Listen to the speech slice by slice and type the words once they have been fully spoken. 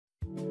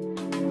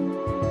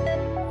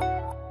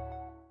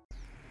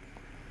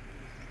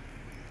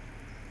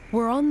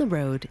We're on the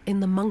road in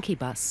the monkey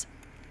bus,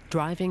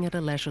 driving at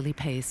a leisurely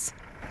pace.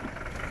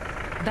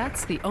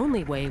 That's the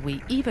only way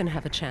we even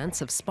have a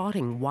chance of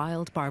spotting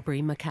wild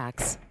Barbary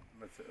macaques.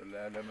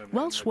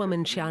 Welsh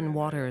woman Sian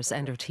Waters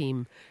and her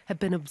team have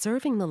been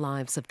observing the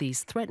lives of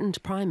these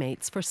threatened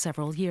primates for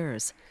several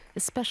years,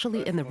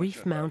 especially in the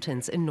Rif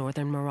Mountains in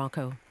northern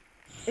Morocco.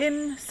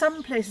 In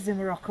some places in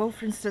Morocco,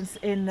 for instance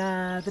in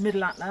the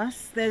Middle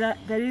Atlas, there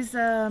is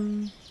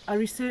a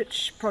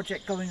research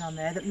project going on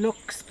there that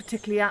looks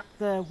particularly at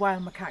the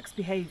wild macaques'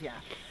 behaviour.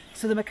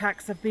 So the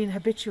macaques have been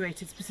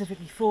habituated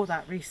specifically for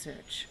that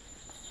research.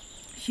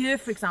 Here,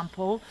 for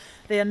example,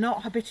 they are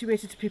not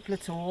habituated to people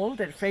at all,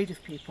 they're afraid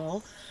of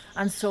people,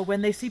 and so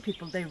when they see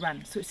people they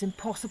run, so it's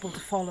impossible to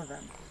follow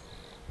them.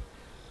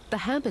 The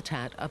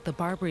habitat of the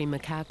Barbary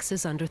macaques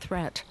is under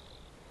threat.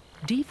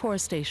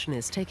 Deforestation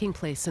is taking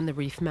place in the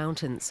Rif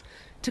Mountains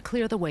to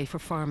clear the way for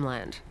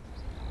farmland.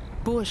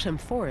 Bush and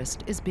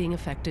forest is being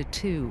affected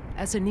too,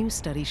 as a new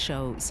study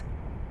shows.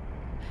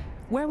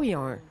 Where we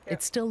are,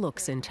 it still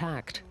looks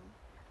intact.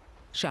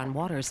 Sian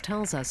Waters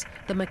tells us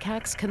the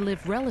macaques can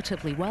live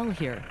relatively well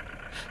here,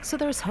 so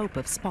there's hope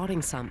of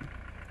spotting some.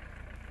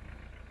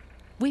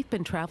 We've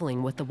been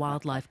traveling with the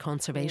wildlife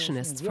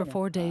conservationists for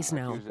 4 days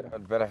now.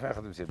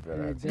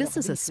 This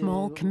is a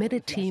small,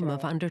 committed team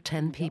of under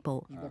 10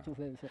 people.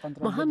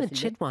 Mohammed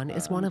Chitwan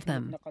is one of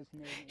them.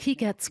 He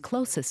gets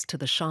closest to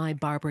the shy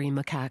Barbary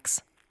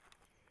macaques.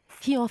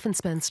 He often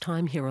spends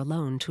time here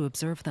alone to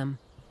observe them.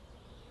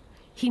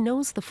 He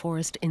knows the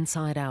forest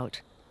inside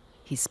out.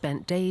 He's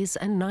spent days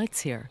and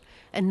nights here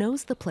and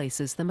knows the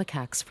places the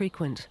macaques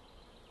frequent.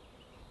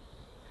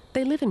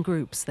 They live in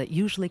groups that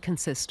usually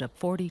consist of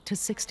 40 to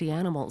 60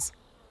 animals.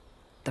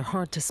 They're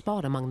hard to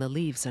spot among the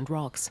leaves and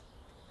rocks.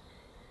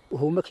 The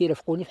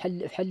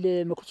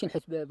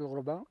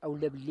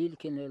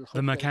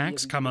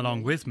macaques come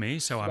along with me,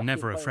 so I'm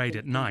never afraid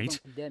at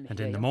night, and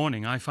in the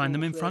morning I find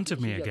them in front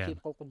of me again.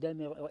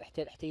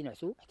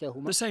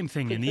 The same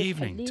thing in the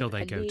evening, till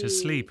they go to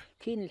sleep.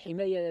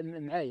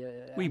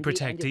 We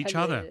protect each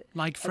other,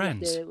 like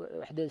friends.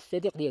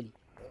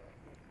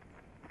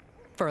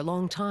 For a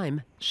long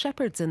time,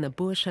 shepherds in the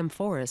bush and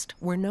forest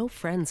were no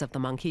friends of the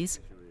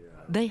monkeys.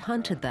 They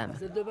hunted them,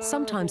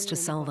 sometimes to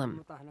sell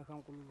them.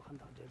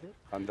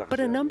 But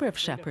a number of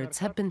shepherds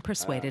have been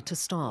persuaded to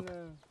stop.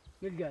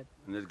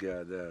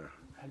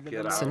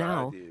 So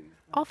now,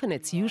 often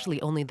it's usually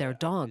only their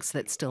dogs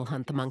that still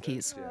hunt the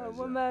monkeys.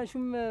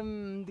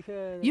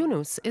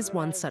 Yunus is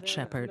one such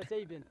shepherd.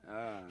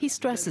 He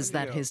stresses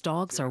that his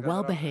dogs are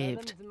well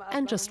behaved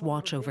and just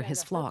watch over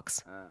his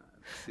flocks.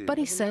 But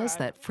he says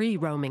that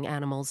free-roaming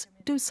animals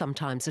do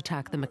sometimes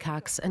attack the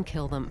macaques and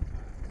kill them.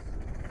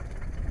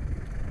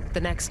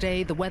 The next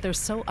day, the weather's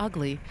so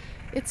ugly,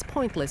 it's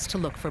pointless to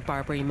look for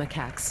Barbary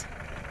macaques.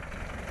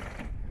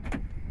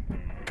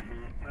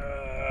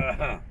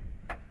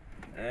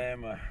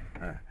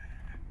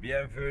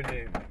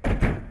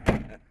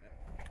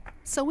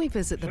 So we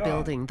visit the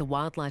building the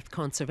wildlife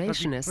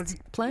conservationists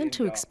plan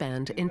to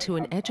expand into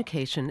an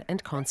education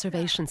and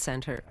conservation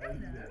center.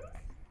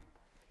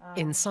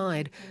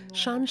 Inside,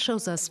 Sian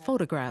shows us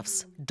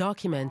photographs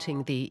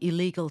documenting the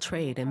illegal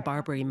trade in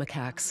Barbary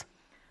macaques.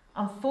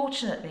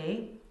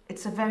 Unfortunately,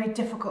 it's a very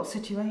difficult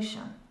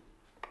situation.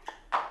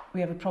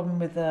 We have a problem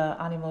with the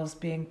animals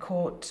being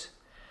caught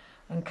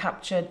and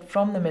captured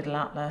from the Middle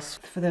Atlas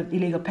for the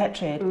illegal pet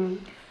trade.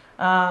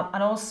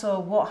 And also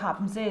what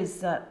happens is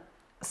that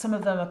some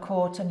of them are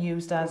caught and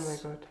used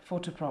as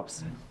photo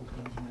props.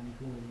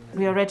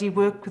 We already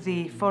work with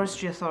the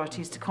forestry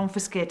authorities to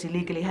confiscate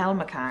illegally held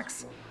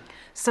macaques.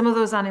 Some of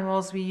those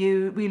animals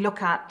we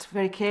look at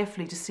very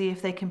carefully to see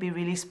if they can be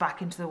released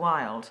back into the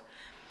wild.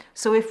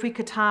 So if we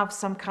could have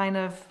some kind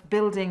of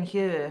building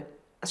here,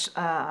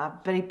 a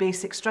very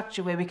basic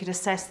structure where we could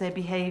assess their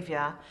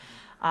behaviour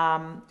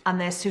and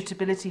their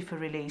suitability for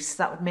release,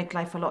 that would make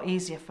life a lot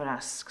easier for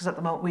us, because at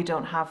the moment we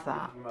don't have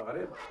that.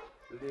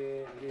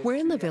 We're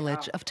in the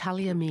village of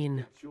Tali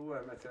Amin.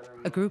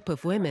 A group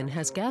of women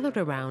has gathered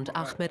around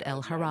Ahmed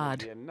El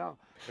Harad.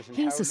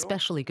 He's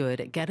especially good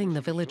at getting the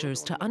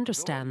villagers to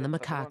understand the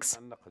macaques.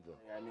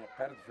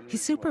 He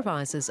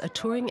supervises a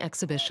touring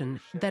exhibition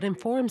that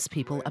informs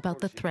people about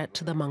the threat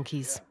to the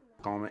monkeys.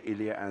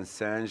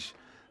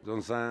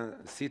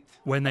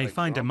 When they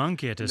find a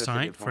monkey at a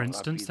site, for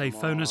instance, they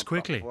phone us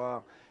quickly.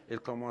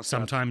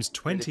 Sometimes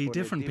 20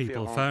 different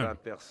people phone.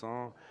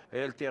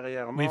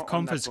 We've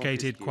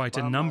confiscated quite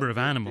a number of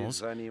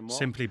animals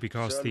simply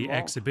because the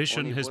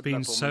exhibition has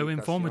been so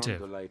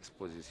informative.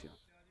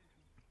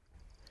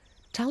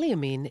 Tali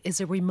Amin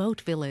is a remote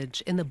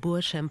village in the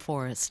bush and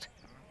forest.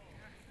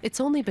 It's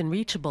only been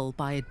reachable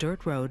by a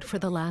dirt road for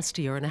the last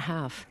year and a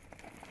half.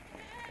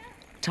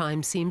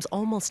 Time seems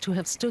almost to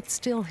have stood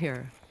still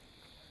here,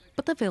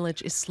 but the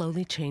village is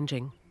slowly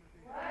changing.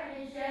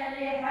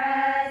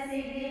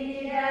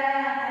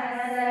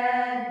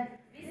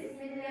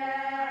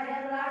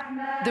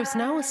 There's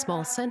now a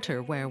small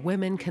center where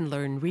women can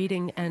learn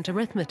reading and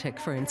arithmetic,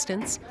 for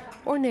instance,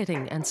 or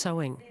knitting and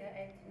sewing.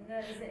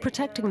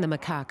 Protecting the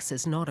macaques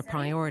is not a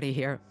priority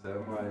here.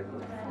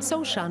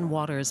 So Shan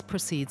Waters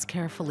proceeds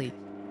carefully.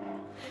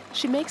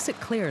 She makes it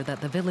clear that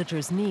the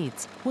villagers'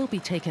 needs will be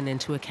taken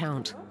into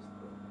account.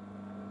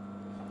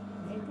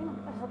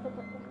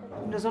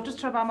 Nosotros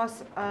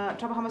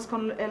trabajamos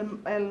con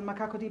el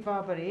macaco de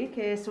Barbary,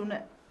 que es un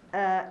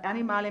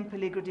animal en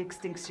peligro de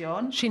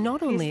extinción. She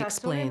not only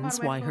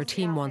explains why her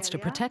team wants to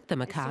protect the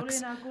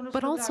macaques,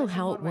 but also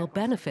how it will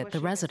benefit the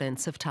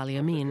residents of Tali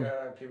Amin.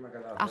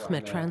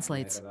 Ahmed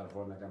translates.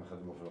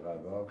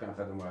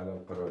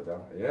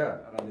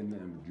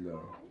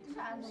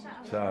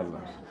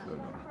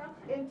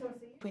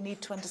 We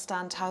need to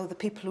understand how the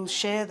people who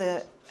share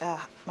the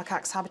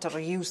macaques' habitat or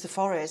use the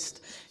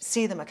forest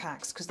see the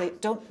macaques, because they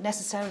don't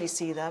necessarily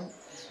see them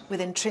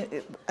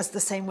as the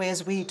same way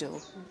as we do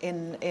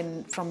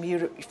from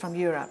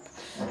Europe.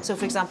 So,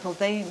 for example,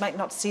 they might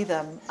not see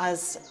them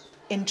as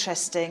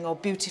interesting or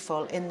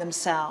beautiful in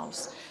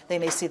themselves. They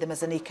may see them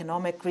as an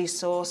economic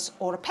resource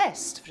or a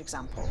pest, for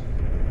example.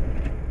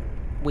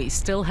 We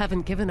still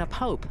haven't given up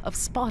hope of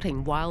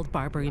spotting wild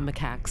Barbary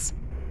macaques.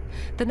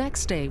 The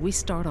next day, we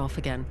start off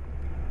again.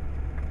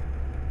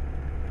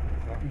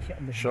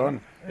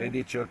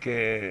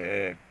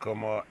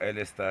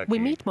 We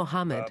meet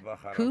Mohammed,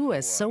 who,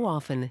 as so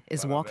often,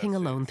 is walking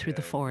alone through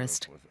the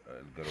forest.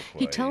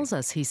 He tells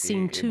us he's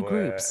seen two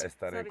groups,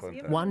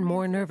 one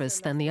more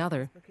nervous than the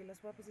other.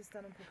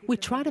 We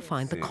try to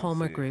find the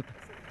calmer group.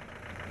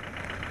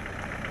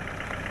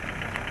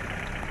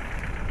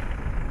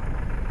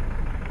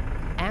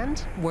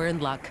 And we're in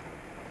luck.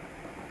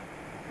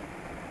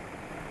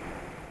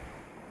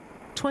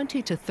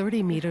 20 to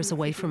 30 meters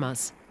away from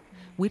us,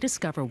 we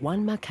discover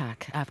one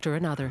macaque after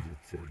another.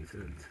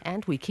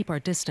 And we keep our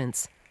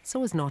distance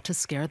so as not to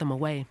scare them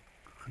away.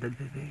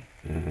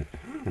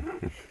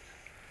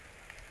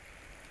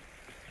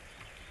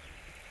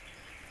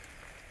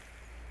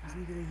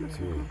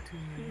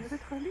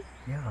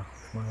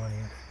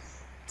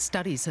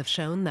 Studies have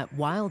shown that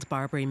wild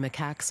Barbary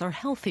macaques are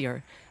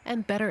healthier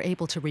and better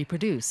able to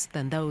reproduce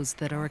than those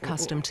that are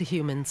accustomed to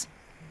humans.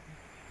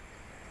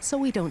 So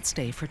we don't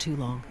stay for too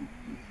long.